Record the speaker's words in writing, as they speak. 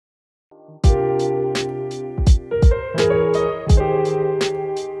Good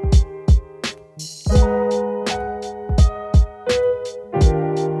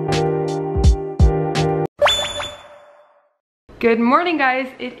morning, guys.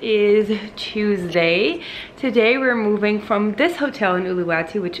 It is Tuesday. Today we're moving from this hotel in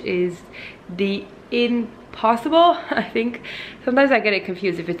Uluwatu, which is the Impossible. I think sometimes I get it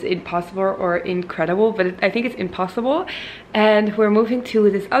confused if it's Impossible or Incredible, but I think it's Impossible. And we're moving to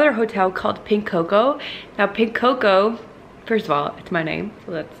this other hotel called Pink Coco. Now Pink Coco, first of all, it's my name,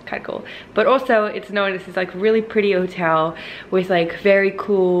 so that's kind of cool. But also, it's known as this like really pretty hotel with like very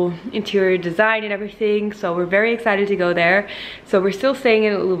cool interior design and everything. So we're very excited to go there. So we're still staying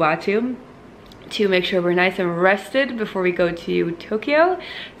in Uluwatu to make sure we're nice and rested before we go to Tokyo.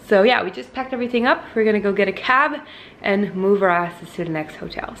 So yeah, we just packed everything up. We're gonna go get a cab and move our asses to the next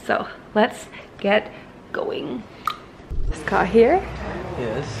hotel. So let's get going. This car here.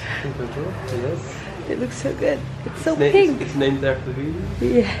 Yes, yes. It looks so good. It's so pink. It's named after you?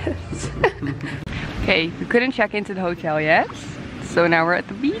 Yes. Okay, we couldn't check into the hotel yet. So now we're at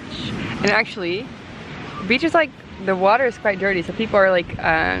the beach. And actually, the beach is like, the water is quite dirty. So people are like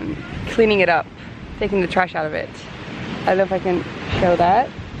cleaning it up, taking the trash out of it. I don't know if I can show that.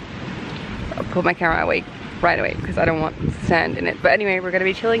 I'll put my camera away right away because I don't want sand in it. But anyway, we're gonna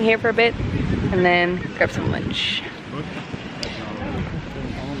be chilling here for a bit and then grab some lunch.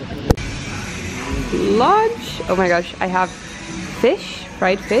 Lunch. Oh my gosh, I have fish,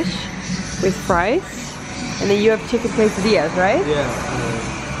 fried fish with fries, and then you have chicken quesadillas, right?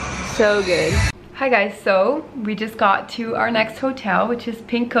 Yeah. So good. Hi guys, so we just got to our next hotel, which is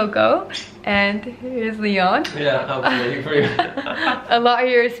Pink Coco, and here's Leon. Yeah, I'm waiting for you. A lot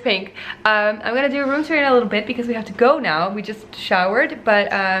here is pink. I'm gonna do a room tour in a little bit because we have to go now. We just showered,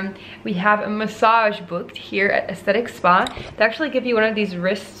 but we have a massage booked here at Aesthetic Spa. They actually give you one of these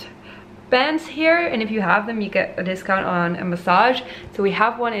wrist bands here, and if you have them you get a discount on a massage. So we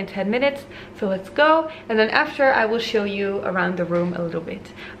have one in 10 minutes, so let's go, and then after I will show you around the room a little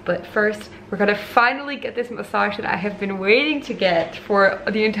bit. But first we're gonna finally get this massage that I have been waiting to get for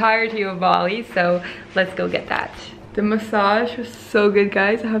the entirety of Bali, so let's go get that. The massage was so good,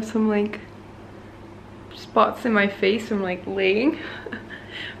 guys. I have some like spots in my face from like laying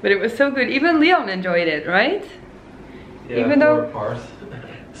but it was so good. Even Leon enjoyed it, right? Yeah, even though parts.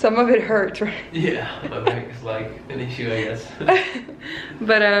 Some of it hurt, right? Yeah, my back is like an issue, I guess.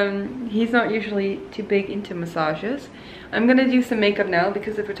 But he's not usually too big into massages. I'm gonna do some makeup now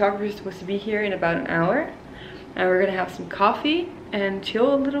because the photographer is supposed to be here in about an hour. And we're gonna have some coffee and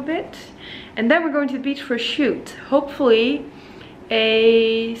chill a little bit. And then we're going to the beach for a shoot. Hopefully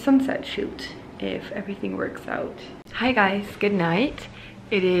a sunset shoot, if everything works out. Hi guys, good night.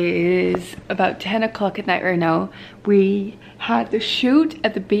 It is about 10 o'clock at night right now. We had the shoot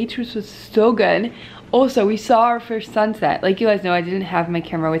at the beach, which was so good. Also, we saw our first sunset. Like you guys know, I didn't have my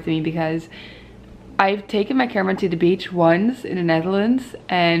camera with me because I've taken my camera to the beach once in the Netherlands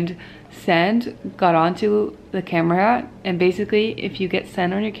and sand got onto the camera. And basically, if you get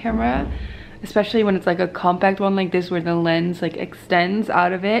sand on your camera, especially when it's like a compact one like this where the lens like extends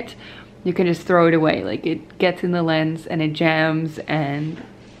out of it, you can just throw it away. Like it gets in the lens and it jams and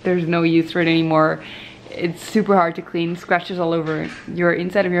there's no use for it anymore. It's super hard to clean, scratches all over your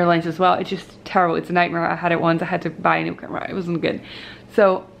inside of your lens as well. It's just terrible. It's a nightmare. I had it once. I had to buy a new camera. It wasn't good.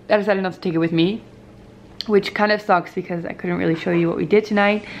 So I decided not to take it with me, which kind of sucks because I couldn't really show you what we did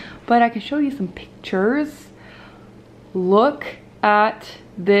tonight, but I can show you some pictures. Look at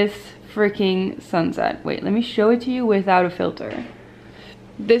this freaking sunset. Wait, let me show it to you without a filter.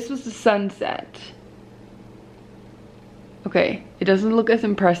 This was the sunset. Okay, it doesn't look as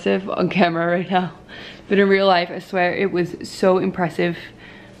impressive on camera right now, but in real life, I swear it was so impressive.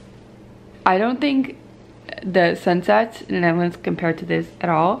 I don't think the sunsets in the Netherlands compared to this at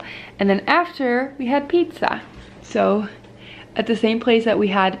all. And then after, we had pizza. So at the same place that we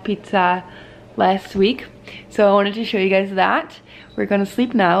had pizza last week. So I wanted to show you guys that. We're gonna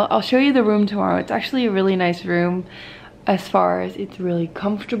sleep now. I'll show you the room tomorrow. It's actually a really nice room. As far as it's really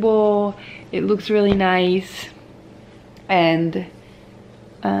comfortable, it looks really nice, and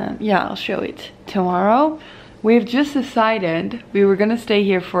yeah, I'll show it tomorrow. We've just decided we were gonna stay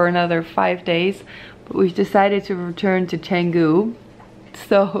here for another 5 days, but we've decided to return to Chanou,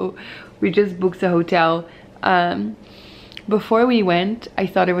 so we just booked a hotel. Before we went, I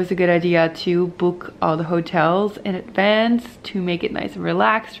thought it was a good idea to book all the hotels in advance to make it nice and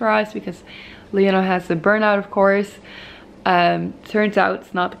relaxed for us because Leona has a burnout, of course. Turns out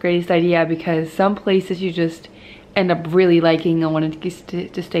it's not the greatest idea because some places you just end up really liking and wanting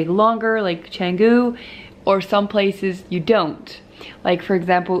to stay longer, like Canggu, or some places you don't. Like for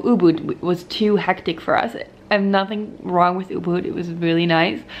example, Ubud was too hectic for us. I have nothing wrong with Ubud, it was really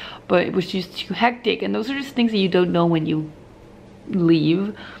nice, but it was just too hectic, and those are just things that you don't know when you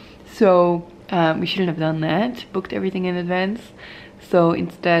leave. So we shouldn't have done that, booked everything in advance. So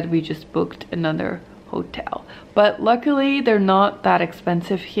instead we just booked another hotel, but luckily they're not that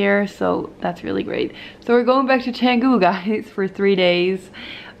expensive here, so that's really great. So we're going back to Canggu, guys, for 3 days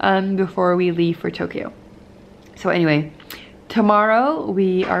before we leave for Tokyo. So anyway, tomorrow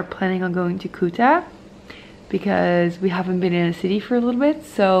we are planning on going to Kuta because we haven't been in a city for a little bit,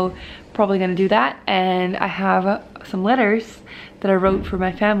 so probably gonna do that. And I have some letters that I wrote for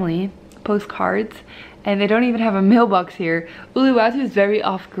my family, postcards, and they don't even have a mailbox here. Uluwatu is very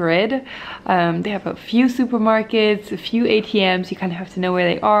off-grid. They have a few supermarkets, a few ATMs, you kind of have to know where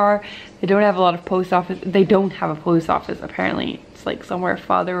they are. They don't have a lot of post office. They don't have a post office, apparently. It's like somewhere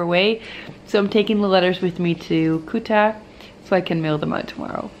farther away. So I'm taking the letters with me to Kuta so I can mail them out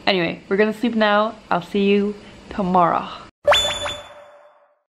tomorrow. Anyway, we're gonna sleep now. I'll see you tomorrow.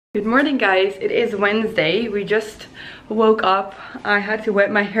 Good morning, guys. It is Wednesday. We just woke up. I had to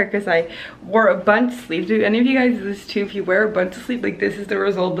wet my hair because I wore a bunch sleeve. Do any of you guys do this too? If you wear a bunch of sleeve, like this is the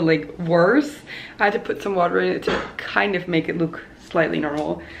result, but like worse. I had to put some water in it to kind of make it look slightly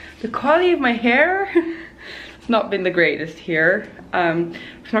normal. The quality of my hair has not been the greatest here. I've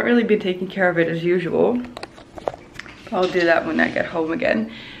not really been taking care of it as usual. I'll do that when I get home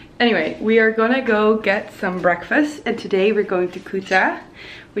again. Anyway, we are gonna go get some breakfast, and today we're going to Kuta,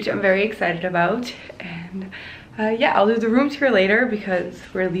 which I'm very excited about. And yeah, I'll do the room tour later because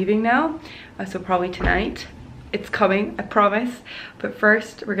we're leaving now, so probably tonight. It's coming, I promise. But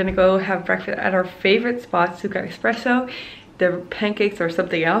first, we're gonna go have breakfast at our favorite spot, Suka Espresso. The pancakes or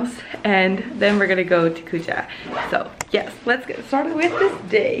something else, and then we're gonna go to Kuta. So yes, let's get started with this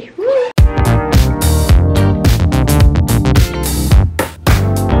day. Woo!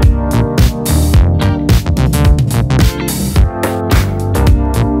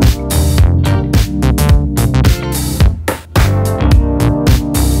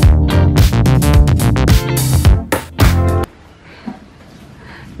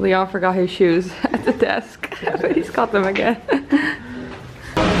 Leon forgot his shoes at the desk, but he's got them again.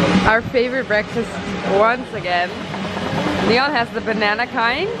 Our favorite breakfast once again. Leon has the banana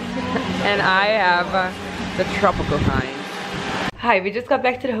kind, and I have the tropical kind. Hi, we just got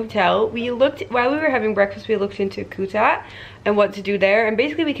back to the hotel. We looked, while we were having breakfast, we looked into Kuta and what to do there. And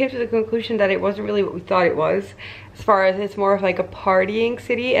basically we came to the conclusion that it wasn't really what we thought it was. As far as it's more of like a partying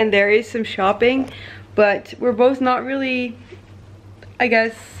city, and there is some shopping, but we're both not really, I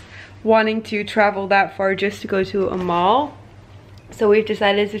guess, wanting to travel that far just to go to a mall. So we've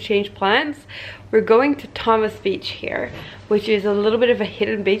decided to change plans. We're going to Thomas Beach here, which is a little bit of a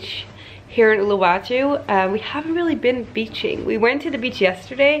hidden beach here in Uluwatu. We haven't really been beaching. We went to the beach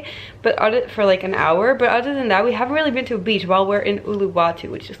yesterday, but for like an hour, but other than that we haven't really been to a beach while we're in Uluwatu,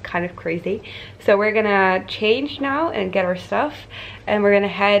 which is kind of crazy. So we're gonna change now and get our stuff, and we're gonna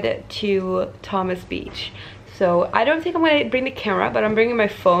head to Thomas Beach. So I don't think I'm gonna bring the camera, but I'm bringing my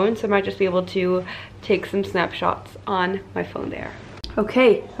phone, so I might just be able to take some snapshots on my phone there.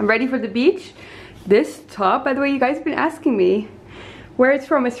 Okay, I'm ready for the beach. This top, by the way, you guys have been asking me where it's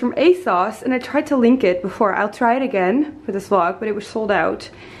from. It's from ASOS, and I tried to link it before. I'll try it again for this vlog, but it was sold out.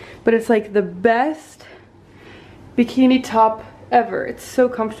 But it's like the best bikini top ever. It's so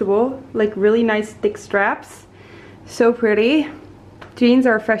comfortable, like really nice thick straps. So pretty. Jeans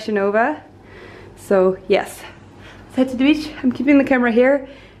are Fashion Nova. So yes, let's head to the beach. I'm keeping the camera here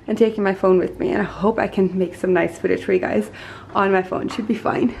and taking my phone with me, and I hope I can make some nice footage for you guys on my phone. Should be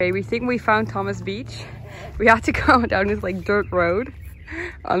fine. Okay, we think we found Thomas Beach. We had to go down this like dirt road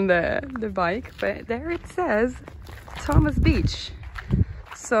on the bike, but there it says Thomas Beach.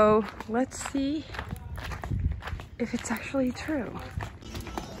 So let's see if it's actually true.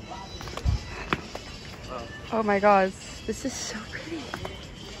 Oh my god, this is so pretty.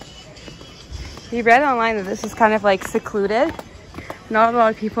 We read online that this is kind of like secluded. Not a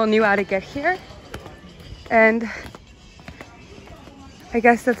lot of people knew how to get here. And I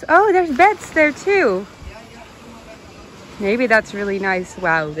guess that's, oh, there's beds there too. Maybe that's really nice.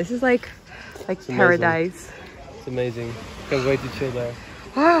 Wow, this is like paradise. It's amazing. Can't wait to chill there.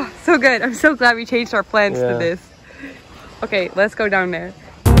 Wow, so good. I'm so glad we changed our plans to this. Okay, let's go down there.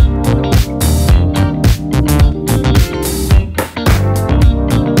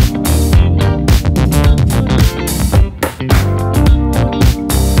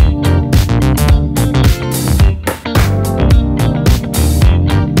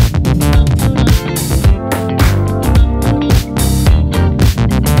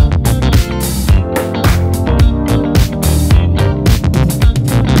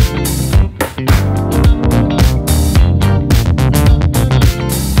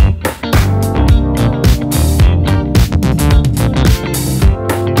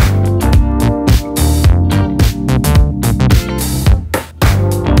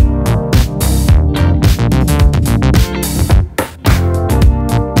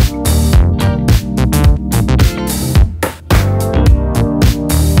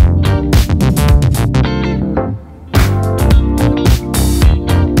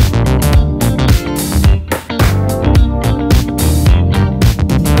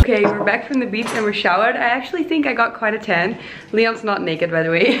 we're back from the beach and we're showered. I actually think I got quite a tan. Leon's not naked, by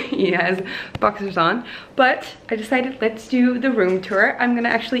the way. He has boxers on. But I decided let's do the room tour. I'm gonna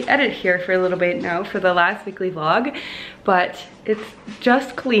actually edit here for a little bit now for the last weekly vlog. But it's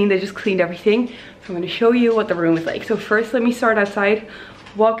just clean. They just cleaned everything. So I'm gonna show you what the room is like. So first, let me start outside,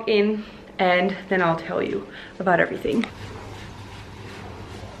 walk in, and then I'll tell you about everything.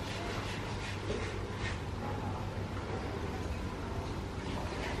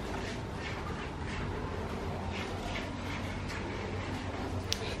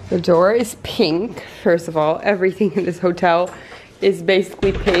 The door is pink. First of all, everything in this hotel is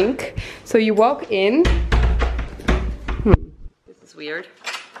basically pink. So you walk in. This is weird.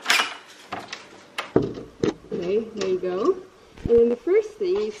 Okay, there you go. And then the first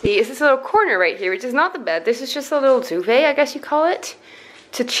thing you see is this little corner right here, which is not the bed. This is just a little duvet, I guess you call it,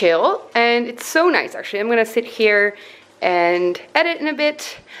 to chill. And it's so nice, actually. I'm gonna sit here and edit in a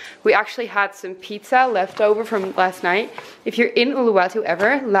bit. We actually had some pizza left over from last night. If you're in Uluwatu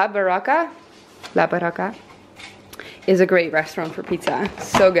ever, La Baraka is a great restaurant for pizza.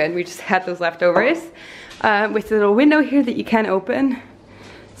 So good. We just had those leftovers with a little window here that you can open.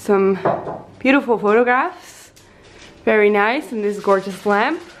 Some beautiful photographs. Very nice, and this gorgeous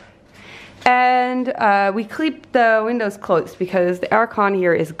lamp. And we keep the windows closed because the aircon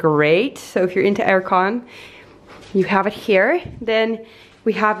here is great. So if you're into aircon, you have it here. Then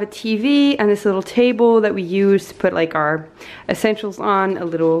we have a TV and this little table that we use to put like our essentials on, a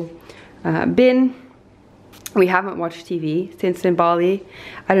little bin. We haven't watched TV since in Bali.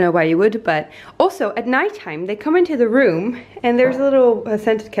 I don't know why you would, but also at nighttime they come into the room and there's a little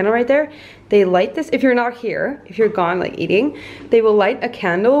scented candle right there. They light this. If you're not here, if you're gone like eating, they will light a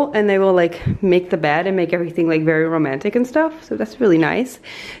candle and they will like make the bed and make everything like very romantic and stuff. So that's really nice.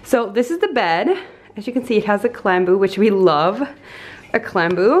 So this is the bed. As you can see, it has a clambu, which we love, a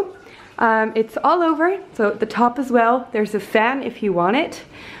clambu. It's all over, so at the top as well. There's a fan if you want it,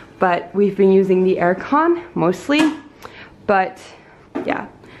 but we've been using the aircon mostly. But yeah,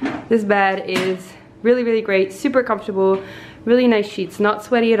 this bed is really, really great, super comfortable, really nice sheets, not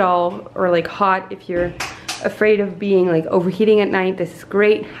sweaty at all or like hot if you're afraid of being like overheating at night. This is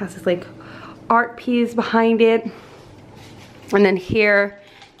great. Has this like art piece behind it. And then here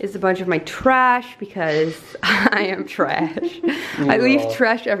is a bunch of my trash because I am trash. I leave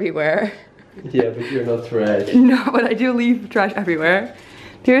trash everywhere. Yeah, but you're not trash. No, but I do leave trash everywhere.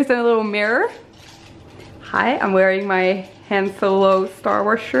 Here's a little mirror. Hi, I'm wearing my Han Solo Star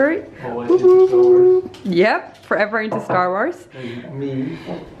Wars shirt. Always into Star Wars. Yep, forever into Star Wars. And me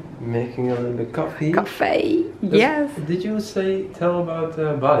making a little bit coffee. Coffee, yes. Did you tell about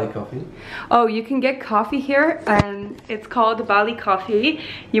Bali coffee? Oh, you can get coffee here and it's called Bali coffee.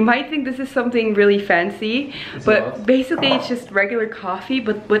 You might think this is something really fancy, but basically it's just regular coffee,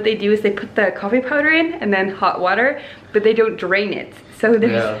 but what they do is they put the coffee powder in and then hot water, but they don't drain it. So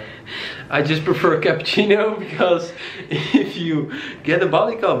there's... Yeah. I just prefer cappuccino because if you get a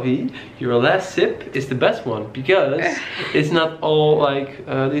Bali coffee, your last sip is the best one because it's not all like,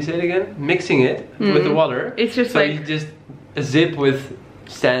 do you say it again? Mixing it with the water. It's just so like... you just a sip with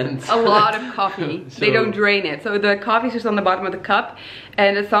sand. A lot of coffee. So, they don't drain it. So the coffee's just on the bottom of the cup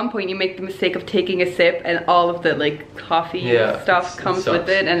and at some point you make the mistake of taking a sip and all of the like coffee stuff comes with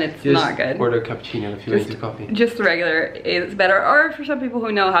it and it's just not good. Order a cappuccino if you're into coffee. Just regular is better, or for some people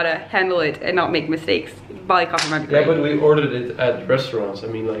who know how to handle it and not make mistakes, Bali coffee might be great. Yeah, but we ordered it at restaurants. I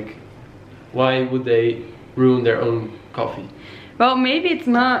mean, like, why would they ruin their own coffee? Well, maybe it's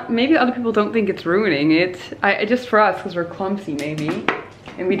not, maybe other people don't think it's ruining it. Just for us, because we're clumsy maybe.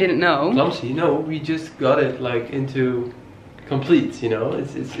 And we didn't know. Clumsy? No, we just got it like into complete, you know?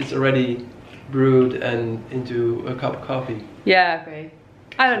 It's already brewed and into a cup of coffee. Yeah, okay.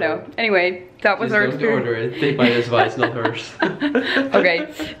 I don't know. Anyway, that was our experience. Don't order it. Take my advice, not hers.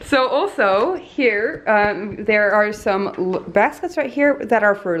 Okay. So also here, there are some baskets right here that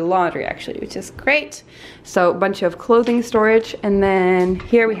are for laundry actually, which is great. So a bunch of clothing storage. And then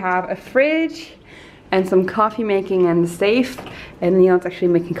here we have a fridge and some coffee making and safe. And Leon's actually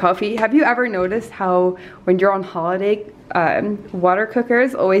making coffee. Have you ever noticed how when you're on holiday, water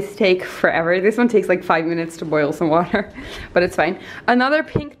cookers always take forever? This one takes like 5 minutes to boil some water, but it's fine. Another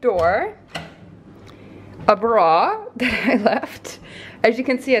pink door, a bra that I left. As you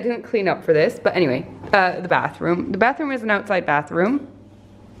can see, I didn't clean up for this, but anyway, the bathroom. The bathroom is an outside bathroom.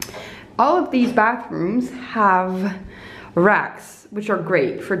 All of these bathrooms have racks, which are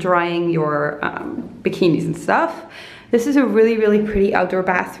great for drying your bikinis and stuff. This is a really, really pretty outdoor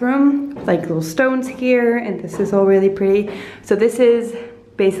bathroom, like little stones here, and this is all really pretty. So this is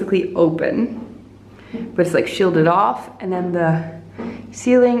basically open, but it's like shielded off, and then the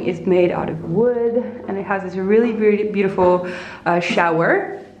ceiling is made out of wood, and it has this really, really beautiful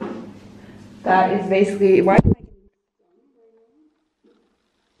shower. That is basically why.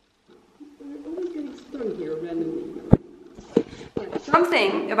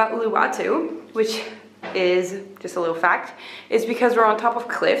 Something about Uluwatu, which is just a little fact, is because we're on top of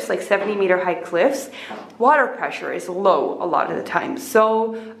cliffs, like 70-meter high cliffs, water pressure is low a lot of the time.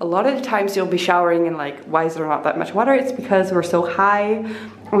 So a lot of the times you'll be showering and like, why is there not that much water? It's because we're so high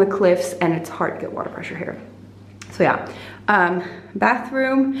on the cliffs and it's hard to get water pressure here. So yeah,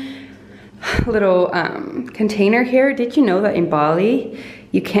 bathroom, little container here. Did you know that in Bali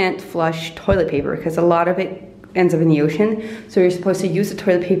you can't flush toilet paper because a lot of it ends up in the ocean? So you're supposed to use the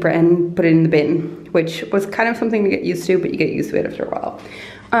toilet paper and put it in the bin, which was kind of something to get used to, but you get used to it after a while.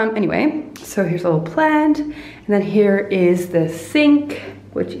 Anyway, so here's a little plant, and then here is the sink,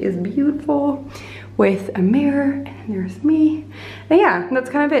 which is beautiful, with a mirror, and there's me. And yeah, that's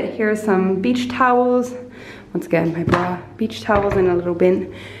kind of it. Here's some beach towels. Once again, my bra, beach towels in a little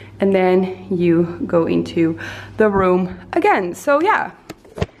bin, and then you go into the room again. So yeah.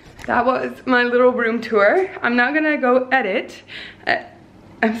 That was my little room tour. I'm now gonna go edit.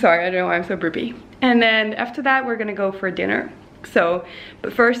 I'm sorry, I don't know why I'm so burpy. And then after that, we're gonna go for dinner. So,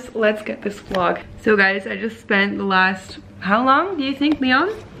 but first, let's get this vlog. So guys, I just spent the last, how long do you think, Leon?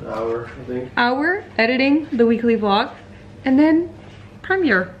 An hour, I think. Hour editing the weekly vlog. And then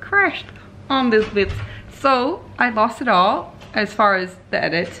Premiere crashed on this bit. So, I lost it all as far as the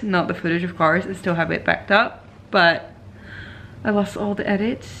edit, not the footage of course. I still have it backed up, but I lost all the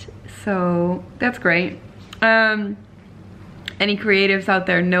edits, so that's great. Any creatives out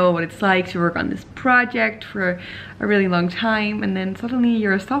there know what it's like to work on this project for a really long time, and then suddenly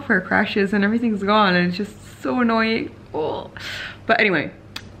your software crashes and everything's gone, and it's just so annoying. Oh. But anyway,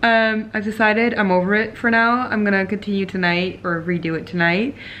 I've decided I'm over it for now. I'm gonna continue tonight, or redo it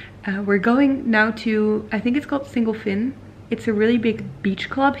tonight. We're going now to, I think it's called Single Fin. It's a really big beach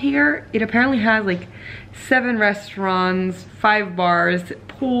club here. It apparently has like 7 restaurants, 5 bars,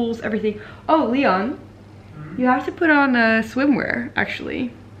 pools, everything. Oh, Leon, you have to put on swimwear,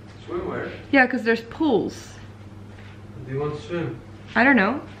 actually. Swimwear? Yeah, because there's pools. Do you want to swim? I don't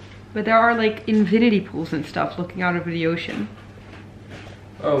know, but there are like infinity pools and stuff looking out over the ocean.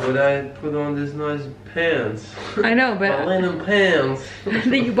 Oh, but I put on this nice pants. I know, but my linen pants.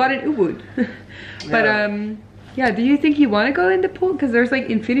 that you bought at Ubud. But Yeah. yeah, do you think you want to go in the pool? Because there's like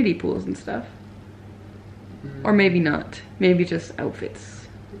infinity pools and stuff. Or maybe not. Maybe just outfits.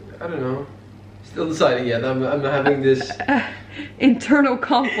 I don't know. Still deciding yet. I'm having this internal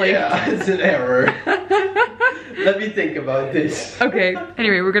conflict. Yeah, it's an error. Let me think about this. Okay,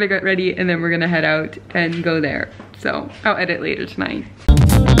 anyway, we're gonna get ready and then we're gonna head out and go there. So I'll edit later tonight.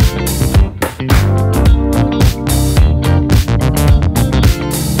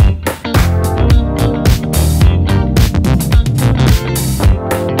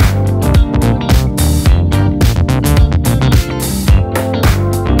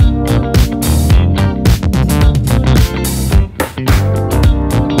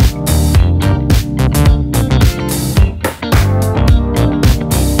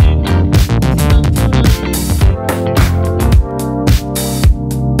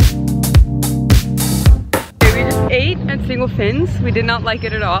 Fins. We did not like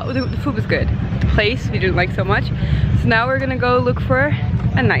it at all. The food was good. The place we didn't like so much. So now we're gonna go look for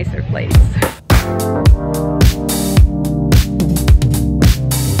a nicer place.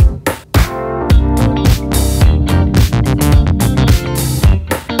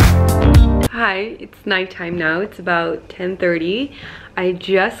 Hi, it's nighttime now. It's about 10:30. I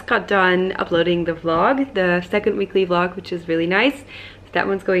just got done uploading the vlog, the second weekly vlog, which is really nice. That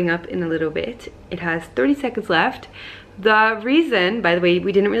one's going up in a little bit. It has 30 seconds left. The reason, by the way,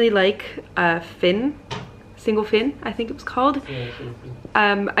 we didn't really like fin, single fin, I think it was called.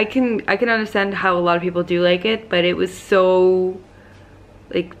 Yeah, I can understand how a lot of people do like it, but it was so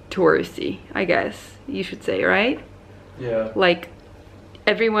like touristy, I guess you should say, right? Yeah. Like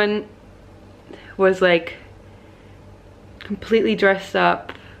everyone was like completely dressed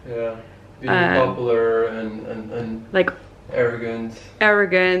up. Yeah. Being popular and like arrogant.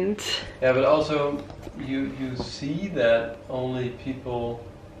 Yeah, but also you see that only people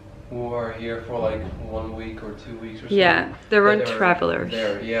who are here for like 1 week or 2 weeks or something. Yeah, there weren't travelers.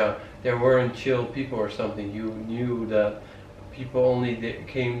 There, yeah, there weren't chill people or something. You knew that people only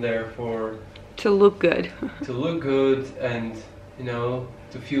came there for to look good. To look good and, you know,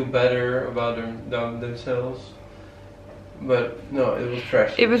 to feel better about themselves. But no, it was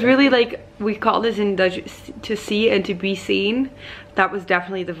trash. It was really like, we call this in Dutch, to see and to be seen. That was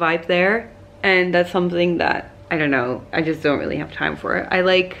definitely the vibe there. And that's something that I don't know, I just don't really have time for it. I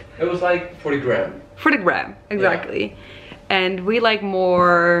like... It was like 40 gram. 40 gram, exactly. Yeah. And we like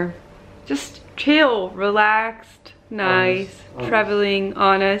more just chill, relaxed, nice, honest. Traveling,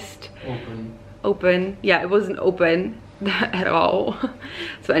 honest. Open. Yeah, it wasn't open at all.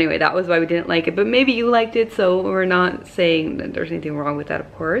 So anyway, that was why we didn't like it. But maybe you liked it, so we're not saying that there's anything wrong with that,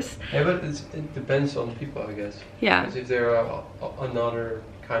 of course. Yeah, but it depends on people, I guess. Yeah. Because if there are another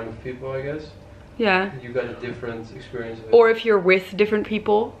kind of people, I guess. Yeah. You got a different experience of it. Or if you're with different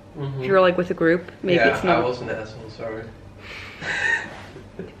people, if you're like with a group, maybe it's not. I was an asshole, sorry.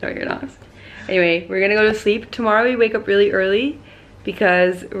 No, you're not. Anyway, we're gonna go to sleep. Tomorrow we wake up really early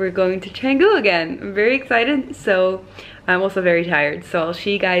because we're going to Chanou again. I'm very excited, so I'm also very tired. So I'll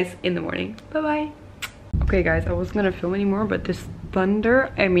see you guys in the morning. Bye-bye. Okay guys, I wasn't gonna film anymore, but this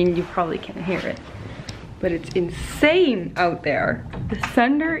thunder, I mean, you probably can't hear it, but it's insane out there. The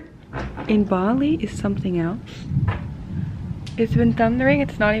thunder in Bali is something else. It's been thundering,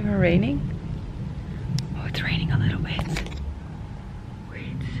 it's not even raining. Oh, it's raining a little bit. Wait,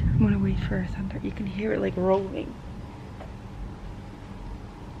 I'm gonna wait for thunder. You can hear it like rolling.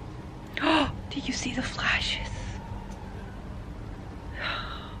 Oh, did you see the flashes?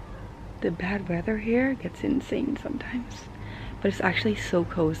 The bad weather here gets insane sometimes, but it's actually so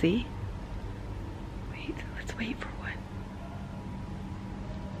cozy. Wait, let's wait for one.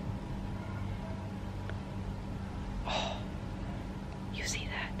 Oh, you see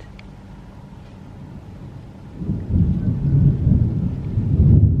that?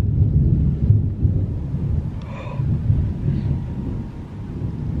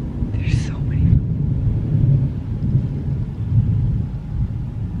 There's so many.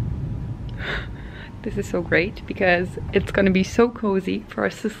 This is so great because it's gonna be so cozy for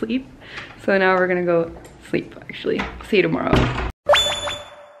us to sleep. So now we're gonna go sleep, actually. See you tomorrow.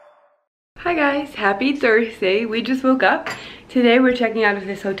 Hi guys, happy Thursday. We just woke up. Today we're checking out of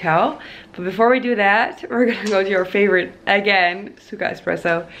this hotel. But before we do that, we're gonna go to our favorite again, Suka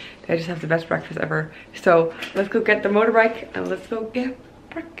Espresso. They just have the best breakfast ever. So let's go get the motorbike and let's go get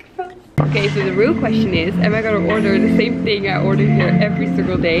breakfast. Okay, so the real question is, am I gonna order the same thing I order here every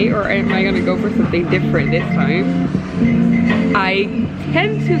single day, or am I gonna go for something different this time? I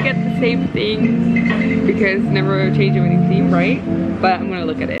tend to get the same thing because never change a winning team, right? But I'm gonna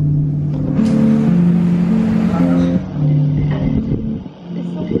look at it.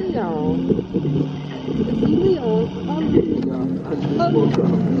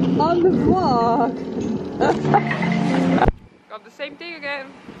 On the vlog. Got the same thing again.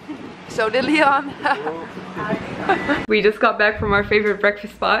 So did Leon. We just got back from our favorite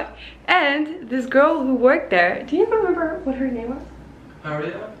breakfast spot, and this girl who worked there, do you remember what her name was?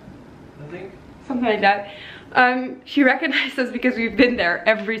 Maria, I think. Something like that. She recognized us because we've been there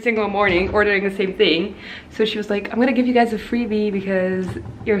every single morning ordering the same thing. So she was like, I'm gonna give you guys a freebie because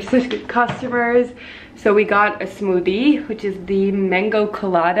you're such good customers. So we got a smoothie, which is the mango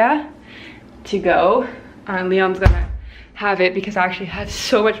colada to go. Leon's gonna have it because I actually had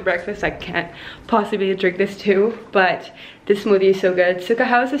so much breakfast I can't possibly drink this too, but this smoothie is so good. Suka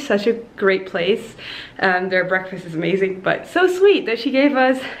House is such a great place. Their breakfast is amazing, but so sweet that she gave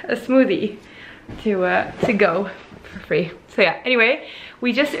us a smoothie to go for free. So yeah, anyway,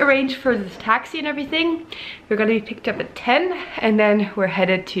 we just arranged for the taxi and everything. We're gonna be picked up at 10 and then we're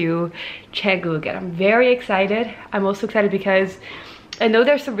headed to Chanou again. I'm very excited. I'm also excited because I know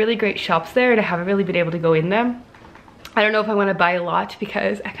there's some really great shops there and I haven't really been able to go in them. I don't know if I want to buy a lot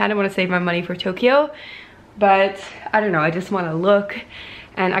because I kind of want to save my money for Tokyo, but I don't know, I just want to look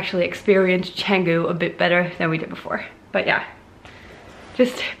and actually experience Chanou a bit better than we did before. But yeah,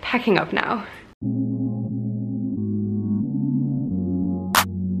 just packing up now.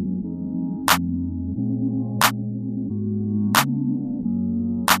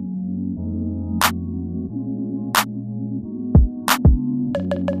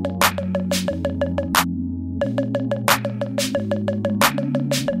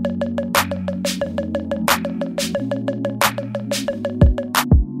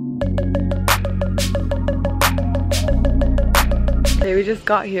 We just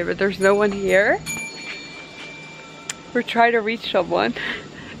got here, but there's no one here. We're trying to reach someone.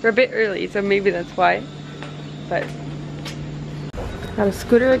 We're a bit early, so maybe that's why. But got a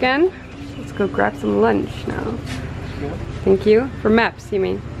scooter again. Let's go grab some lunch now. Thank you. For maps, you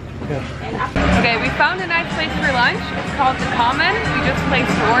mean? Yeah. Okay, we found a nice place for lunch. It's called The Common. We just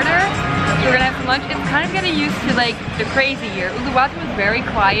placed an order. We're gonna have some lunch. It's kind of getting used to like the crazy here. Uluwatu was very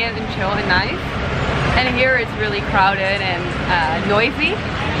quiet and chill and nice. And here it's really crowded and noisy,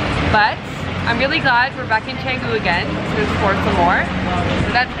 but I'm really glad we're back in Chanou again to explore some more,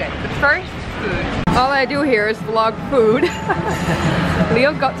 so that's good. But first, food. All I do here is vlog food.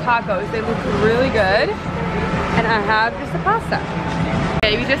 Leo got tacos, they look really good. And I have just a pasta.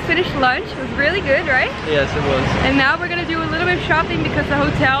 Okay, we just finished lunch. It was really good, right? Yes, it was. And now we're gonna do a little bit of shopping because the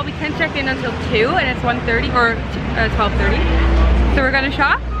hotel, we can't check in until 2 and it's 1:30 or 12:30. So we're gonna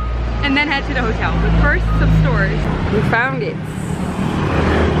shop and then head to the hotel. But first, some stores. We found it.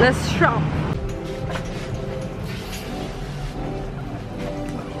 Let's shop.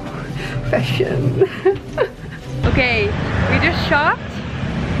 Fashion. Okay, we just shopped.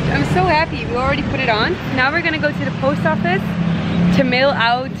 I'm so happy, we already put it on. Now we're gonna go to the post office to mail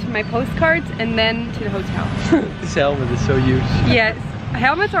out my postcards and then to the hotel. This helmet is so huge. Yes,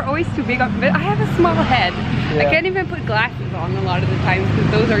 helmets are always too big, but I have a small head. Yeah. I can't even put glasses on a lot of the times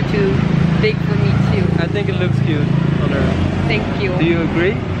because those are too big for me too. I think it looks cute on her. Thank you. Do you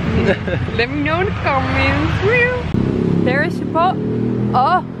agree? Let me know in the comments. There is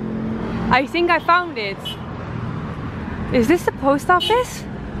oh, I think I found it. Is this the post office?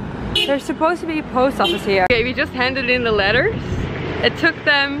 There's supposed to be a post office here. Okay, we just handed in the letters. It took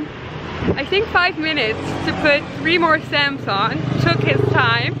them, I think 5 minutes to put 3 more stamps on. Took his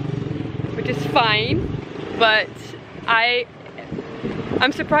time, which is fine, but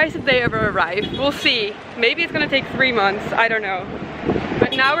I'm surprised if they ever arrive. We'll see. Maybe it's gonna take 3 months, I don't know.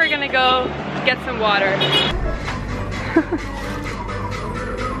 But now we're gonna go get some water.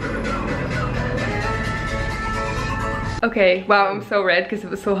 Okay, wow, I'm so red because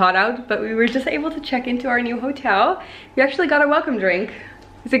it was so hot out, but we were just able to check into our new hotel. We actually got a welcome drink.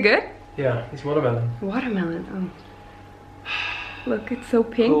 Is it good? Yeah, it's watermelon. Watermelon, oh. Look, it's so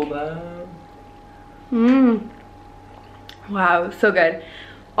pink. Mmm. Wow, so good.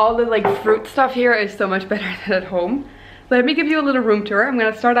 All the like fruit stuff here is so much better than at home. Let me give you a little room tour. I'm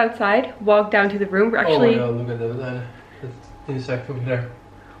gonna start outside, walk down to the room. We're actually... Oh my god, look at that. That's insect over there.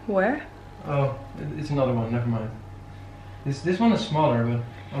 Where? Oh, it's another one, never mind. This one is smaller, but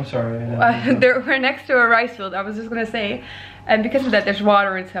I'm sorry. We're next to a rice field, I was just gonna say. And because of that, there's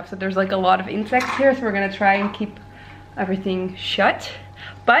water and stuff, so there's like a lot of insects here, so we're gonna try and keep everything shut.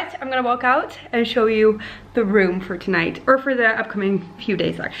 But I'm gonna walk out and show you the room for tonight, or for the upcoming few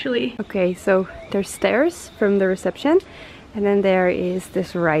days actually. Okay, so there's stairs from the reception, and then there is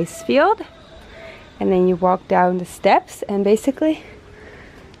this rice field. And then you walk down the steps, and basically,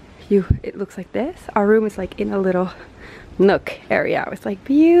 it looks like this. Our room is like in a little nook area with like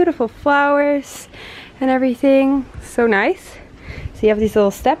beautiful flowers and everything. So nice. So you have these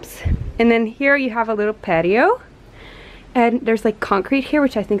little steps, and then here you have a little patio, and there's like concrete here,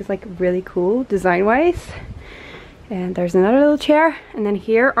 which I think is like really cool design wise. And there's another little chair, and then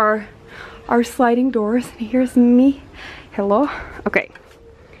here are our sliding doors, and here's me. Hello. Okay,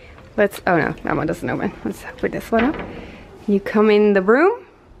 let's, oh no, that one doesn't open. Let's put this one up. You come in the room,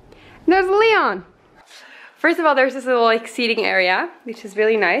 and there's Leon. First of all, there's this little like seating area, which is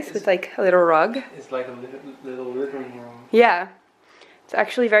really nice, with like a little rug. It's like a little living room. Yeah, it's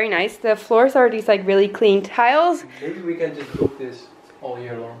actually very nice. The floors are these like really clean tiles. Maybe we can just book this all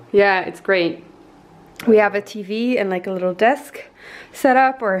year long. Yeah, it's great. We have a TV and like a little desk set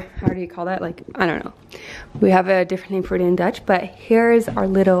up, or how do you call that? Like, I don't know. We have a different name for it in Dutch, but here's our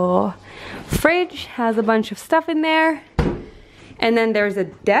little fridge, has a bunch of stuff in there. And then there's a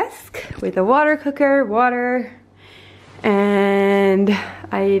desk with a water cooker, water, and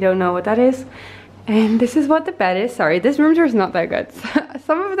I don't know what that is. And this is what the bed is. Sorry, this room tour is not that good.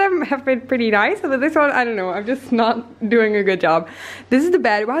 Some of them have been pretty nice, but this one, I don't know. I'm just not doing a good job. This is the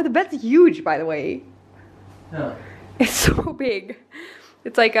bed. Wow, the bed's huge, by the way. Yeah. It's so big.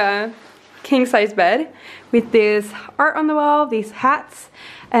 It's like a king-size bed with this art on the wall, these hats.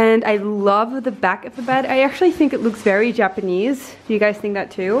 And I love the back of the bed. I actually think it looks very Japanese. Do you guys think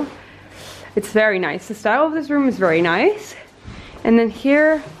that too? It's very nice. The style of this room is very nice. And then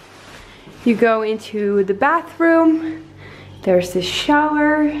here you go into the bathroom. There's this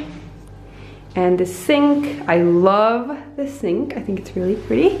shower and the sink. I love the sink. I think it's really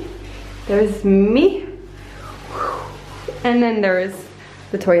pretty. There's me. And then there's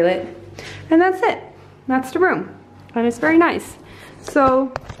the toilet. And that's it. That's the room. And it's very nice.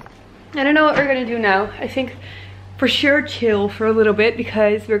 So, I don't know what we're gonna do now. I think for sure chill for a little bit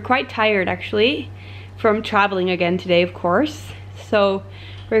because we're quite tired actually from traveling again today, of course. So,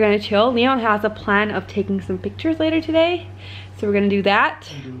 we're gonna chill. Leon has a plan of taking some pictures later today. So we're gonna do that.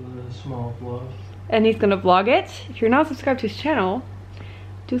 And do a small vlog. And he's gonna vlog it. If you're not subscribed to his channel,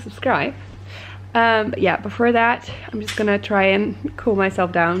 do subscribe. But yeah, before that, I'm just gonna try and cool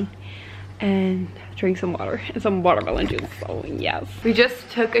myself down and drink some water and some watermelon juice. Oh yes. We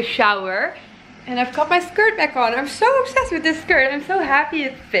just took a shower and I've got my skirt back on. I'm so obsessed with this skirt. I'm so happy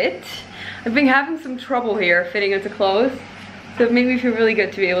it fit. I've been having some trouble here fitting into clothes. So it made me feel really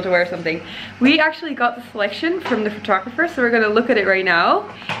good to be able to wear something. We actually got the selection from the photographer, so we're gonna look at it right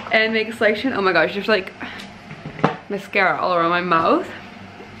now and make a selection. Oh my gosh, there's like mascara all around my mouth.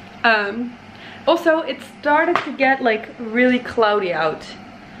 Also, it started to get like really cloudy out,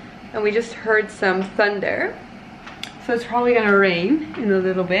 and we just heard some thunder. So it's probably gonna rain in a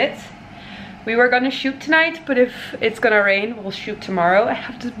little bit. We were gonna shoot tonight, but if it's gonna rain, we'll shoot tomorrow. I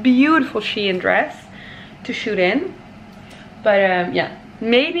have this beautiful Shein dress to shoot in. But yeah,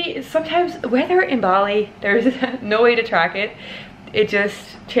 maybe sometimes weather in Bali, there's no way to track it. It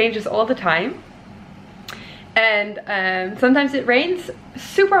just changes all the time. And sometimes it rains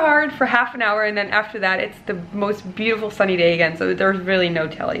super hard for half an hour, and then after that it's the most beautiful sunny day again. So there's really no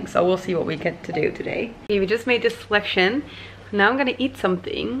telling. So we'll see what we get to do today. Okay, we just made this selection. Now I'm gonna eat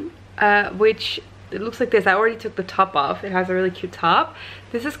something, which it looks like this. I already took the top off. It has a really cute top.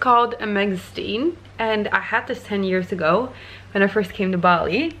 This is called a mangosteen, and I had this 10 years ago when I first came to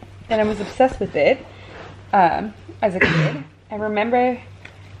Bali, and I was obsessed with it as a kid. I remember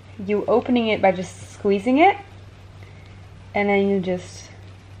you opening it by just squeezing it, and then you just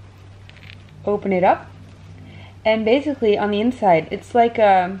open it up, and basically on the inside it's like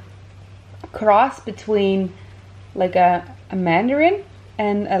a cross between like a mandarin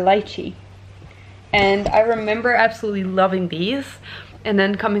and a lychee. And I remember absolutely loving these, and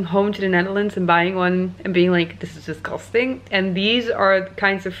then coming home to the Netherlands and buying one and being like, this is disgusting. And these are the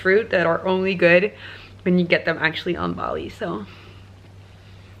kinds of fruit that are only good when you get them actually on Bali. So,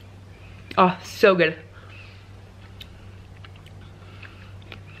 oh, so good.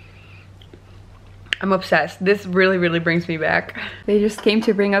 I'm obsessed. This really, really brings me back. They just came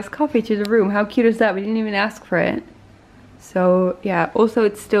to bring us coffee to the room. How cute is that? We didn't even ask for it. So yeah, also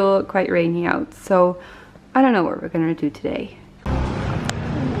it's still quite rainy out, so I don't know what we're gonna do today.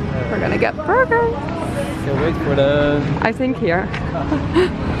 We're gonna get burgers. Can't wait for them. I think here.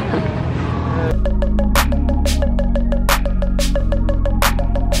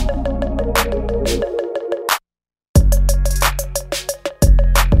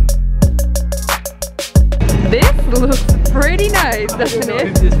 This looks pretty nice, doesn't it?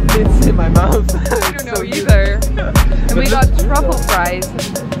 It just fits in my mouth. I don't know either. And we got truffle fries.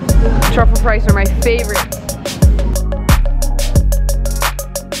 Truffle fries are my favorite.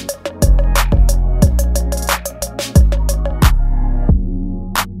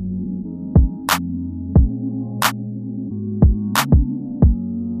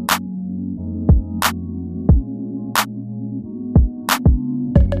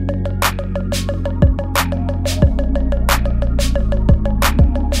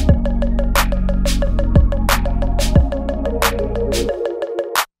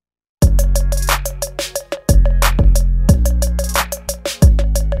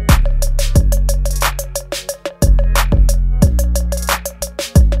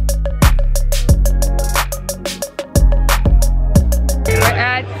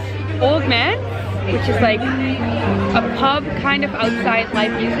 Which is like a pub kind of outside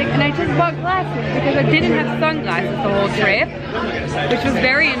live music, and I just bought glasses because I didn't have sunglasses the whole trip, which was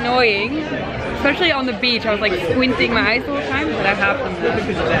very annoying, especially on the beach. I was like squinting my eyes the whole time, but I have them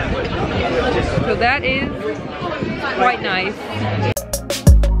now. So that is quite nice.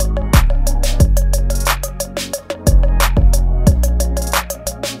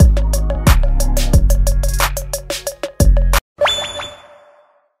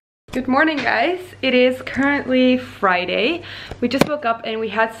 Good morning, guys. It is currently Friday. We just woke up and we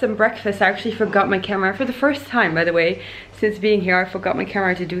had some breakfast. I actually forgot my camera for the first time, by the way. Since being here, I forgot my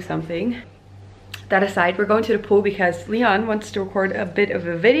camera to do something. That aside, we're going to the pool because Leon wants to record a bit of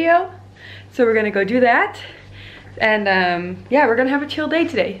a video. So we're gonna go do that. And yeah, we're gonna have a chill day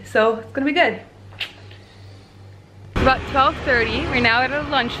today. So it's gonna be good. About 12:30, we're now at a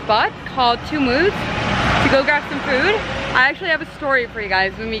lunch spot called Two Moods to go grab some food. I actually have a story for you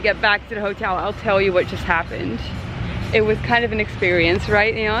guys. When we get back to the hotel, I'll tell you what just happened. It was kind of an experience,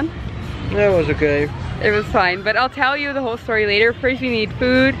 right, Leon? Yeah, it was okay. It was fine, but I'll tell you the whole story later. First we need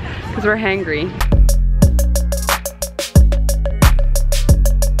food because we're hangry.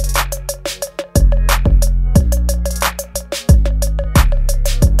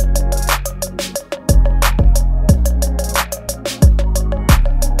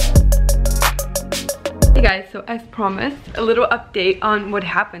 Guys, so as promised, a little update on what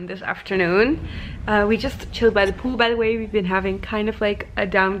happened this afternoon. We just chilled by the pool. By the way, we've been having kind of like a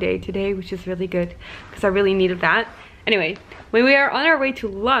down day today, which is really good because I really needed that. Anyway, when we were on our way to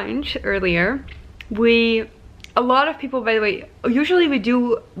lunch earlier, we a lot of people, by the way, usually we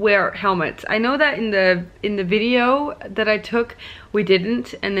do wear helmets. I know that in the video that I took, we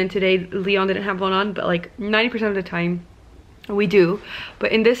didn't, and then today Leon didn't have one on, but like 90% of the time we do.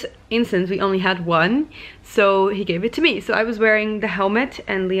 But in this instance we only had one, so he gave it to me. So I was wearing the helmet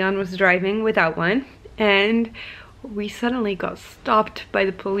and Leon was driving without one, and we suddenly got stopped by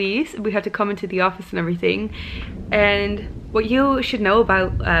the police. We had to come into the office and everything. And what you should know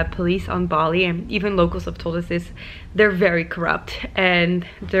about police on Bali, and even locals have told us this, they're very corrupt, and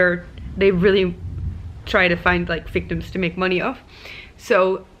they really try to find like victims to make money off.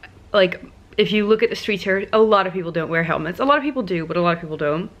 So like if you look at the streets here, a lot of people don't wear helmets. A lot of people do, but a lot of people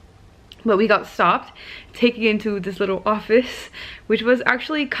don't. But we got stopped, taken into this little office, which was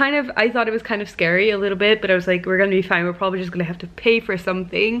actually kind of, I thought it was kind of scary a little bit, but I was like, we're gonna be fine. We're probably just gonna have to pay for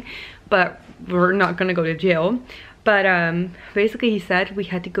something, but we're not gonna go to jail. But basically he said we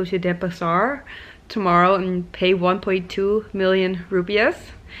had to go to Denpasar tomorrow and pay 1.2 million rupias.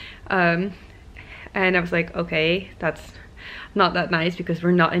 And I was like, okay, that's not that nice because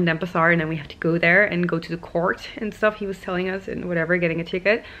we're not in Denpasar, and then we have to go there and go to the court and stuff, he was telling us, and whatever, getting a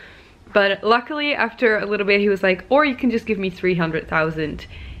ticket. But luckily after a little bit he was like, or you can just give me 300,000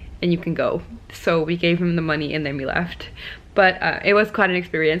 and you can go. So we gave him the money and then we left. But it was quite an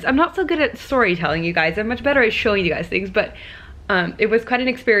experience. I'm not so good at storytelling, you guys. I'm much better at showing you guys things, but it was quite an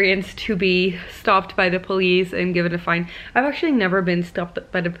experience to be stopped by the police and given a fine. I've actually never been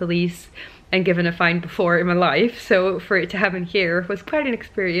stopped by the police and given a fine before in my life, so for it to happen here was quite an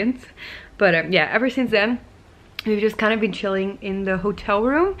experience. But yeah, ever since then we've just kind of been chilling in the hotel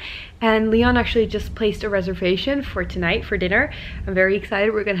room, and Leon actually just placed a reservation for tonight for dinner. I'm very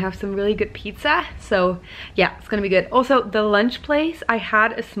excited. We're gonna have some really good pizza, so yeah, it's gonna be good. Also, the lunch place, I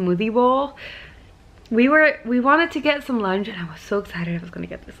had a smoothie bowl. We wanted to get some lunch, and I was so excited. I was gonna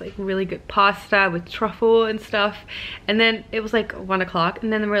get this like really good pasta with truffle and stuff, and then it was like 1 o'clock,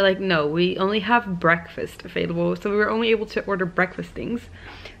 and then we're like, no, we only have breakfast available, so we were only able to order breakfast things.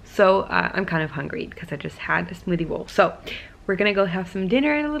 So I'm kind of hungry because I just had a smoothie bowl. So we're gonna go have some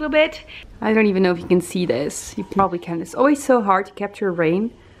dinner in a little bit. I don't even know if you can see this. You probably can. It's always so hard to capture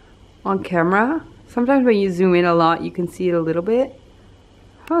rain on camera. Sometimes when you zoom in a lot, you can see it a little bit.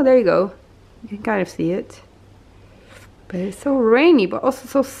 Oh, there you go. You can kind of see it. But it's so rainy, but also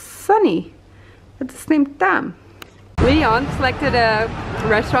so sunny at the same time. Leon selected a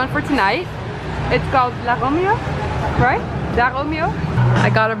restaurant for tonight. It's called La Romeo, right? Da Romeo. I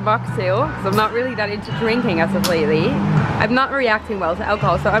got a mocktail because I'm not really that into drinking as of lately. I'm not reacting well to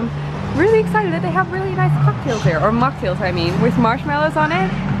alcohol, so I'm really excited that they have really nice cocktails here, or mocktails I mean, with marshmallows on it.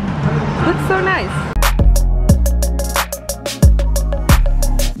 Looks so nice.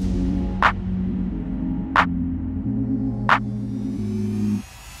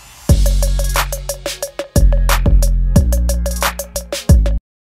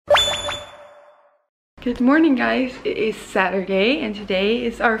 Good morning, guys. It is Saturday and today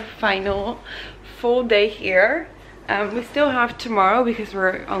is our final full day here. We still have tomorrow because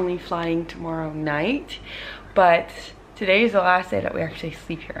we're only flying tomorrow night, but today is the last day that we actually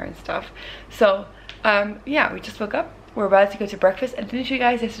sleep here and stuff. So yeah, we just woke up. We're about to go to breakfast. I didn't show you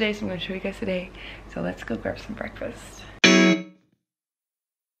guys yesterday, so I'm going to show you guys today. So let's go grab some breakfast.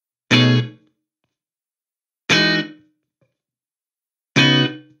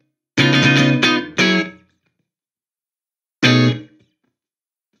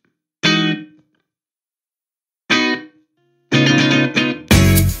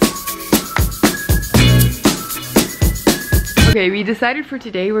 Okay, we decided for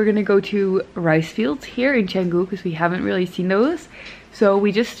today we're gonna go to rice fields here in Chanou because we haven't really seen those. So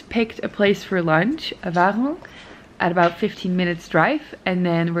we just picked a place for lunch, a warung, at about 15 minutes drive, and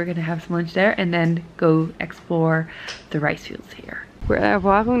then we're gonna have some lunch there and then go explore the rice fields here. We're at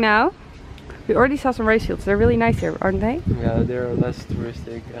warung now. We already saw some rice fields. They're really nice here, aren't they? Yeah, they're less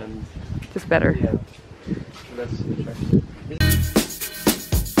touristic and just better. Yeah, less attractive.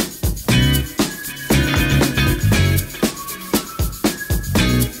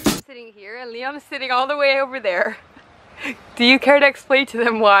 Here and Leon is sitting all the way over there. Do you care to explain to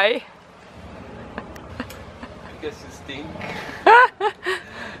them why? Because it stinks.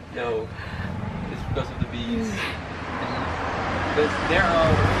 No, it's because of the bees. Because there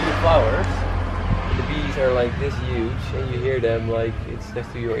are a few flowers, and the bees are like this huge, and you hear them like it's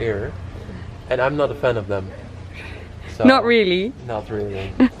next to your ear. And I'm not a fan of them. So, not really. Not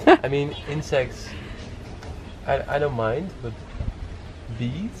really. I mean, insects, I don't mind, but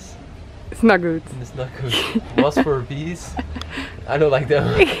bees? It's not good. It's not good. Wasps for bees? I don't like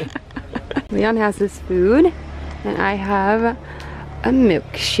them. Leon has his food and I have a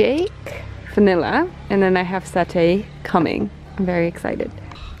milkshake vanilla, and then I have satay coming. I'm very excited.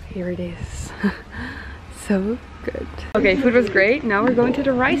 Here it is. So good. Okay, food was great. Now we're going to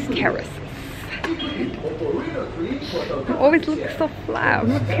the rice terraces. I always look so flat on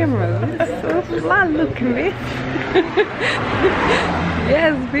the camera. It's so flat looking, bitch.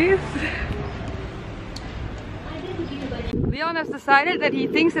 Yes, bitch. Leon has decided that he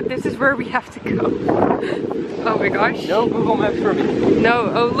thinks that this is where we have to go. Oh my gosh. No Google Maps for me.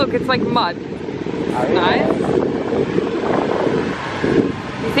 No, oh look, it's like mud. Nice.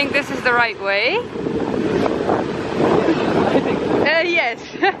 You think this is the right way? I think so. Yes.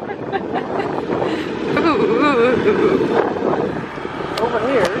 Ooh. Over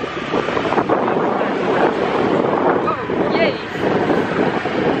here. Oh, yay.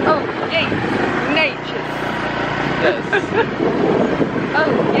 Oh, yay. Nature. Yes. Oh,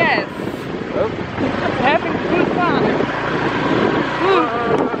 yes. Oh. Having good fun.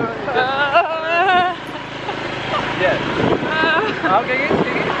 Yes. Okay,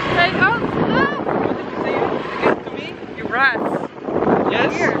 Hey, oh, no. What did you say again to me? You rats. Yes.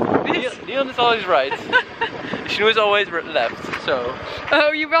 Here. Leon is always right. Chanou is always left, so.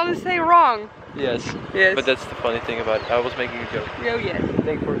 Oh, you want to say wrong. Yes. Yes. But that's the funny thing about it. I was making a joke. Oh, yes.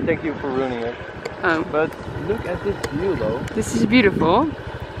 Thank you for ruining it. Oh. But look at this view though. This is beautiful.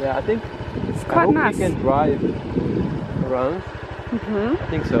 Yeah, I think It's quite nice. We can drive around. Mm-hmm. I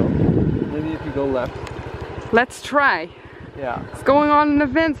think so. Maybe if you go left. Let's try. Yeah. It's going on an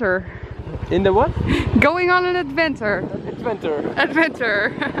adventure. In the what? Going on an adventure. Adventure.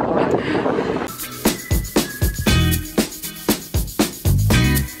 Adventure.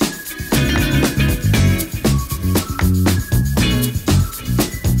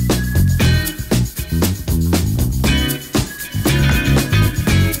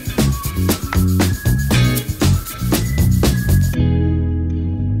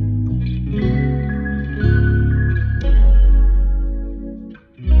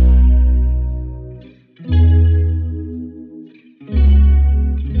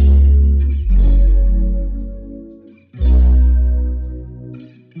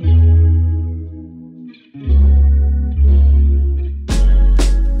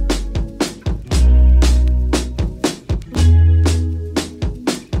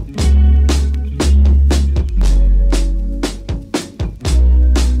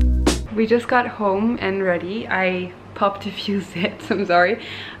 We just got home and ready. I popped a few zips, I'm sorry.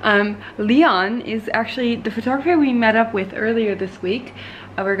 Leon is actually the photographer we met up with earlier this week.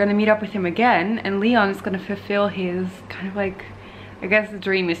 We're gonna meet up with him again, and Leon is gonna fulfill his kind of like, I guess the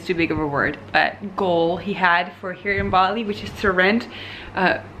dream is too big of a word, but goal he had for here in Bali, which is to rent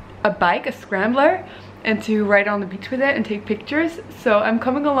a bike, a scrambler, and to ride on the beach with it and take pictures. So I'm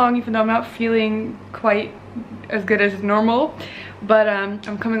coming along even though I'm not feeling quite as good as normal, but I'm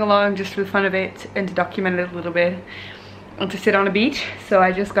coming along just for the fun of it and to document it a little bit and to sit on a beach. So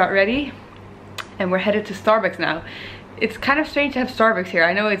I just got ready and we're headed to Starbucks now. It's kind of strange to have Starbucks here.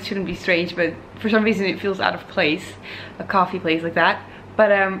 I know it shouldn't be strange, but for some reason it feels out of place, a coffee place like that. But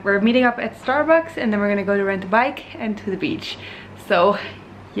we're meeting up at Starbucks and then we're gonna go to rent a bike and to the beach. So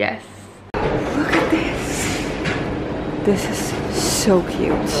yes. Look at this. This is so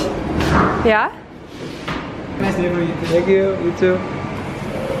cute. Yeah? Nice day for you. Thank you. You too. I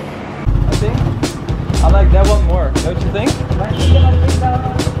think I like that one more. Don't you think?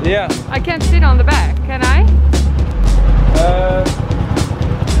 Yeah. I can't sit on the back, can I?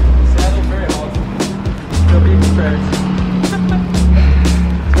 Saddle's very hot. So be prepared.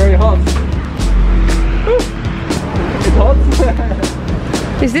 It's very hot. It's hot.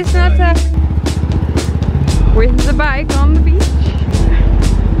 Is this not with the bike on the beach?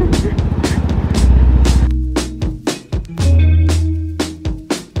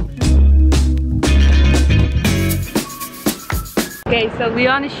 Okay, so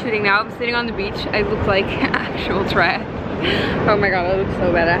Leon is shooting now. I'm sitting on the beach. I look like actual trash. Oh my god, I look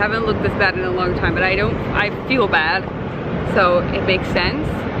so bad. I haven't looked this bad in a long time, but I feel bad. So it makes sense.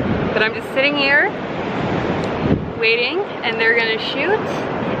 But I'm just sitting here waiting and they're gonna shoot.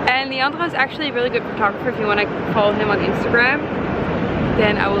 And Leandro is actually a really good photographer. If you want to follow him on Instagram,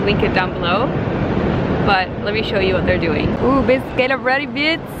 then I will link it down below. But let me show you what they're doing. Ooh, bits, get up ready,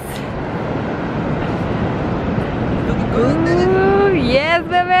 bits. Ooh, yes,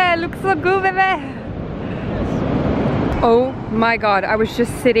 baby, looks so good, baby. Oh my god, I was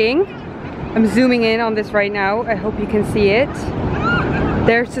just sitting. I'm zooming in on this right now. I hope you can see it.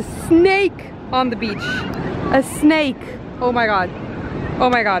 There's a snake on the beach. A snake. Oh my god. Oh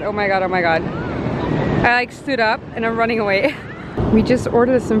my god, oh my god, oh my god. I like stood up and I'm running away. We just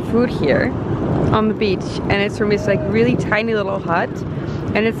ordered some food here on the beach and it's from this like really tiny little hut.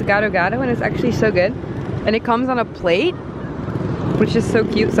 And it's gado-gado and it's actually so good. And it comes on a plate, which is so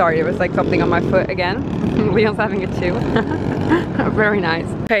cute. Sorry, there was like something on my foot again. Leon's having it too. Very nice.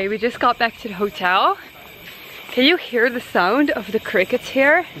 Okay, we just got back to the hotel. Can you hear the sound of the crickets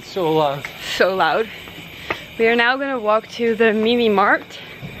here? It's so loud. So loud. We are now gonna walk to the mini mart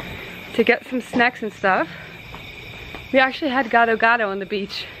to get some snacks and stuff. We actually had gado-gado on the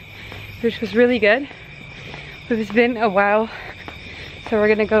beach, which was really good. But it's been a while, so we're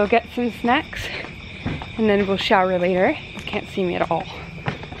gonna go get some snacks and then we'll shower later. You can't see me at all,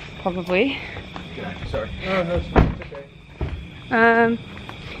 probably. Yeah, sorry. No, no, it's okay.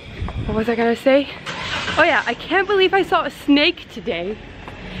 What was I gonna say? Oh yeah, I can't believe I saw a snake today.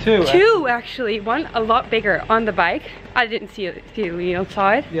 Two actually. One a lot bigger on the bike. I didn't see it. You know,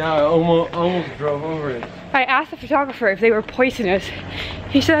 saw it? Yeah, I almost drove over it. I asked the photographer if they were poisonous.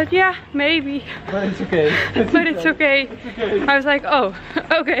 He said, yeah, maybe. But it's okay. But it's okay. It's okay. I was like, oh,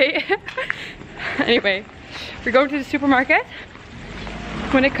 okay. Anyway, we're going to the supermarket.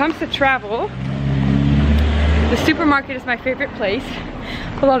 When it comes to travel, the supermarket is my favorite place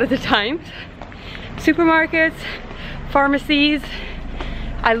a lot of the times. Supermarkets, pharmacies,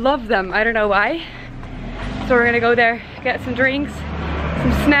 I love them. I don't know why. So we're gonna go there, get some drinks,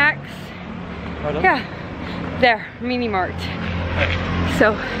 some snacks. Pardon? Yeah, there, mini mart.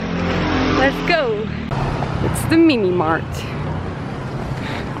 So let's go. It's the mini mart.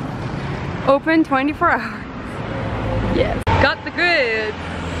 Open 24 hours. Yes, got the goods.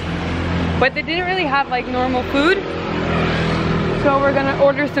 But they didn't really have like normal food. So we're gonna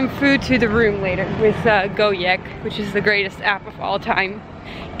order some food to the room later with Gojek, which is the greatest app of all time.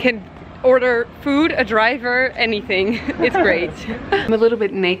 Can order food, a driver, anything. It's great. I'm a little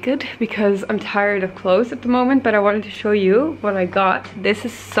bit naked because I'm tired of clothes at the moment, but I wanted to show you what I got. This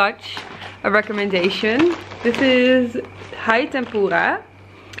is such a recommendation. This is Thai tempura,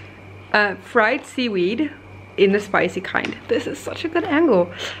 fried seaweed in the spicy kind. This is such a good angle,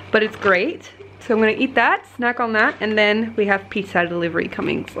 but it's great. So I'm gonna eat that, snack on that, and then we have pizza delivery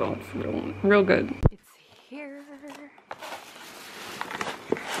coming, so it's real good. It's here.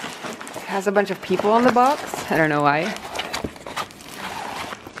 It has a bunch of people on the box. I don't know why.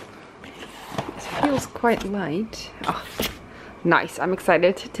 It feels quite light. Oh, nice. I'm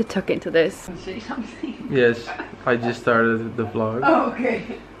excited to tuck into this. Say something. Yes, I just started the vlog. Oh,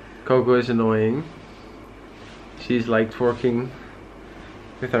 okay. Coco is annoying. She's like twerking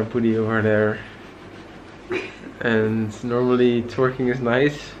with our booty over there. And normally twerking is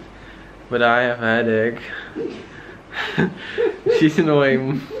nice, but I have a headache. She's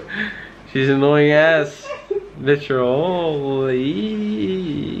annoying. She's annoying as literally.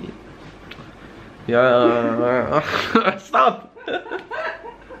 Yeah. Stop.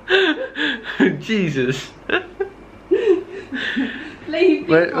 Jesus.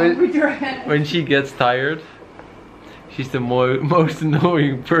 When she gets tired, she's the most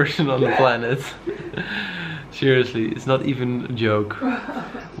annoying person on the planet. Seriously, it's not even a joke.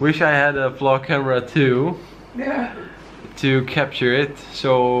 Wish I had a vlog camera too. Yeah. To capture it,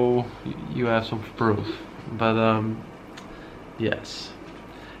 so you have some proof. But yes.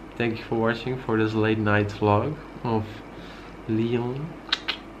 Thank you for watching for this late night vlog of Leon.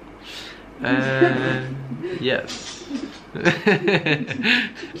 And yes.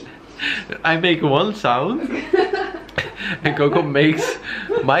 I make one sound and Coco makes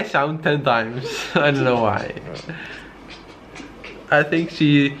my sound 10 times. I don't know why. I think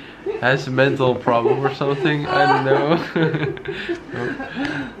she has a mental problem or something. I don't know.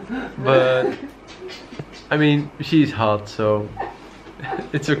 But I mean, she's hot, so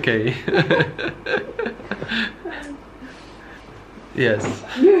it's okay. Yes.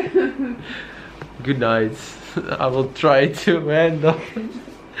 Good night. I will try to handle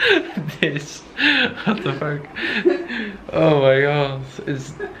this. What the fuck? Oh my god.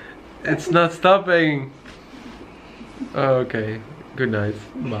 It's not stopping. Oh, okay. Good night.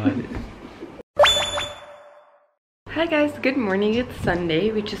 Bye. Hi guys, good morning. It's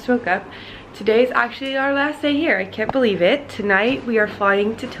Sunday. We just woke up. Today is actually our last day here. I can't believe it. Tonight we are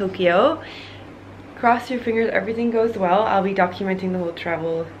flying to Tokyo. Cross your fingers everything goes well. I'll be documenting the whole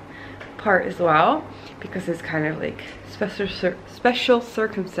travel part as well because it's kind of like special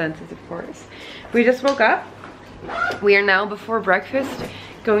circumstances, of course. We just woke up. We are now before breakfast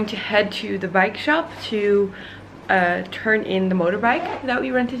going to head to the bike shop to turn in the motorbike that we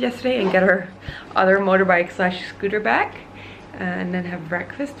rented yesterday and get our other motorbike slash scooter back and then have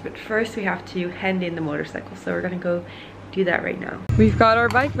breakfast. But first we have to hand in the motorcycle, so we're gonna go do that right now. We've got our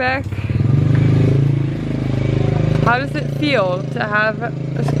bike back. How does it feel to have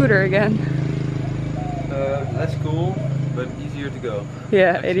a scooter again? That's cool. but easier to go.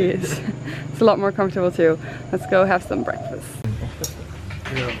 Yeah, actually. it is. It's a lot more comfortable too. Let's go have some breakfast.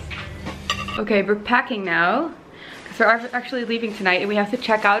 Yeah. Okay, we're packing now because we're actually leaving tonight and we have to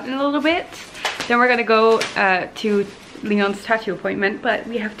check out in a little bit. Then we're gonna go to Leon's tattoo appointment, but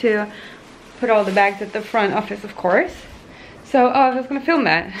we have to put all the bags at the front office, of course. So, I was gonna film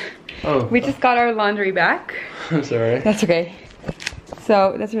that. Oh. We just got our laundry back. I'm sorry. That's okay.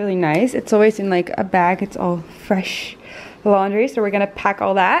 So that's really nice. It's always in like a bag. It's all fresh laundry. So we're gonna pack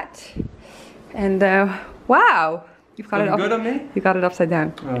all that. And wow, you've got it. Good on me? You got it upside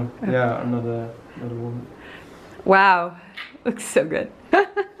down. Oh yeah, I'm not a woman. Wow, looks so good.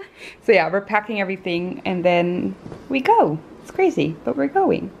 So yeah, we're packing everything and then we go. It's crazy, but we're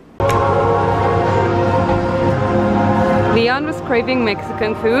going. Leon was craving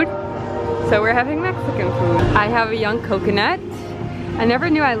Mexican food, so we're having Mexican food. I have a young coconut. I never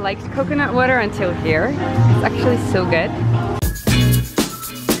knew I liked coconut water until here. It's actually so good.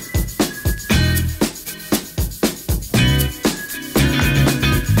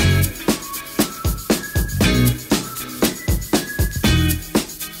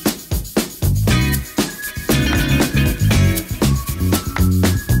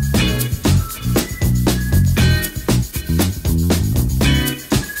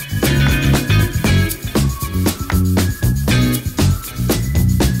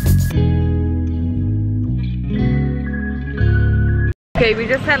 Okay, we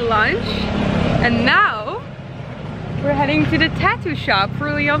just had lunch and now we're heading to the tattoo shop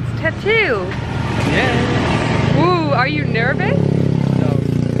for Leon's tattoo. Yeah. Ooh, are you nervous? No.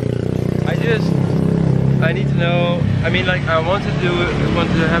 I need to know. I mean, like, I want to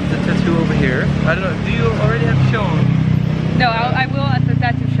have the tattoo over here. I don't know. Do you already have shown? No, I will at the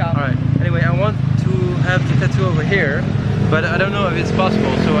tattoo shop. All right. Anyway, I want to have the tattoo over here, but I don't know if it's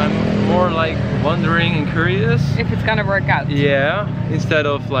possible. So I'm more like wondering and curious if it's gonna work out. Yeah, instead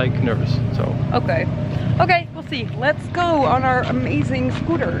of like nervous. So okay, we'll see. Let's go on our amazing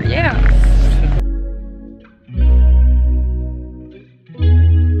scooter. Yeah.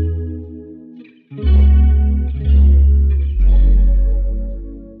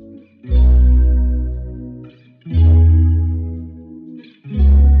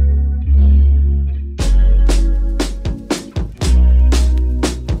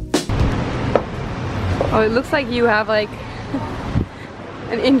 Oh, it looks like you have like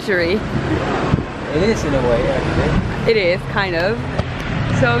an injury. it is in a way, actually. It is, kind of.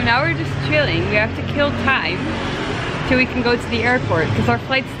 So now we're just chilling. We have to kill time till we can go to the airport because our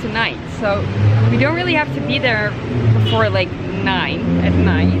flight's tonight. So we don't really have to be there before like 9 at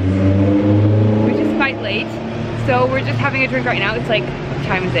night, which is quite late. So we're just having a drink right now. It's like, what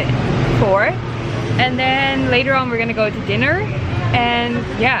time is it? 4. And then later on we're gonna go to dinner. And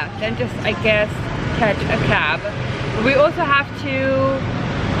yeah, then just, I guess, catch a cab. But we also have to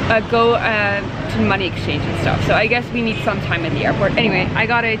go to money exchange and stuff. So I guess we need some time at the airport. Anyway, I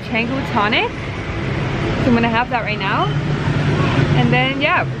got a Chanou tonic. So I'm gonna have that right now. And then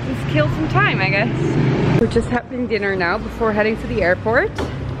yeah, we'll just kill some time, I guess. We're just having dinner now before heading to the airport.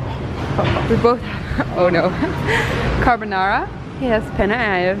 We both have, oh no, carbonara. He has penne,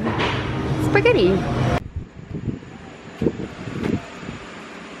 I have spaghetti.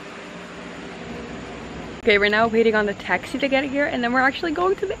 Okay, we're now waiting on the taxi to get here and then we're actually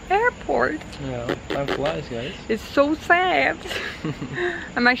going to the airport. Yeah, time flies, guys. It's so sad.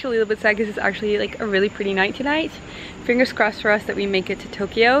 I'm actually a little bit sad because it's actually like a really pretty night tonight. Fingers crossed for us that we make it to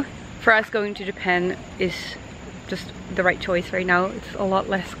Tokyo. For us, going to Japan is just the right choice right now. It's a lot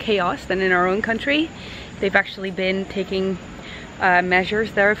less chaos than in our own country. They've actually been taking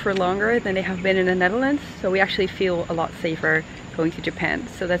measures there for longer than they have been in the Netherlands. So we actually feel a lot safer going to Japan.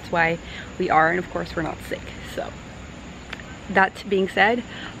 So that's why we are, and of course we're not sick. So that being said,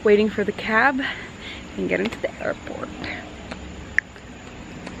 waiting for the cab and getting to the airport.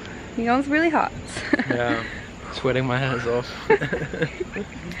 Leon's really hot. Yeah, sweating my ass off.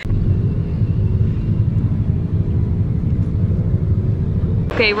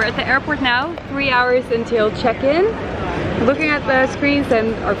 Okay, we're at the airport now, 3 hours until check-in. Looking at the screens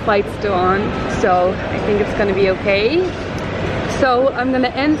and our flight's still on, so I think it's gonna be okay. So I'm gonna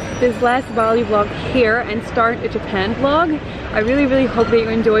end this last Bali vlog here and start a Japan vlog. I really hope that you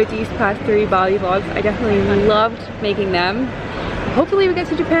enjoyed these past 3 Bali vlogs. I definitely loved making them. Hopefully we get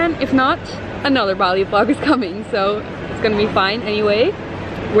to Japan. If not, another Bali vlog is coming, so it's gonna be fine anyway.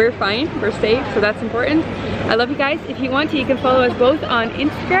 We're fine, we're safe, so that's important. I love you guys. If you want to, you can follow us both on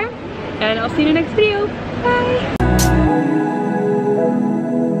Instagram, and I'll see you in the next video. Bye!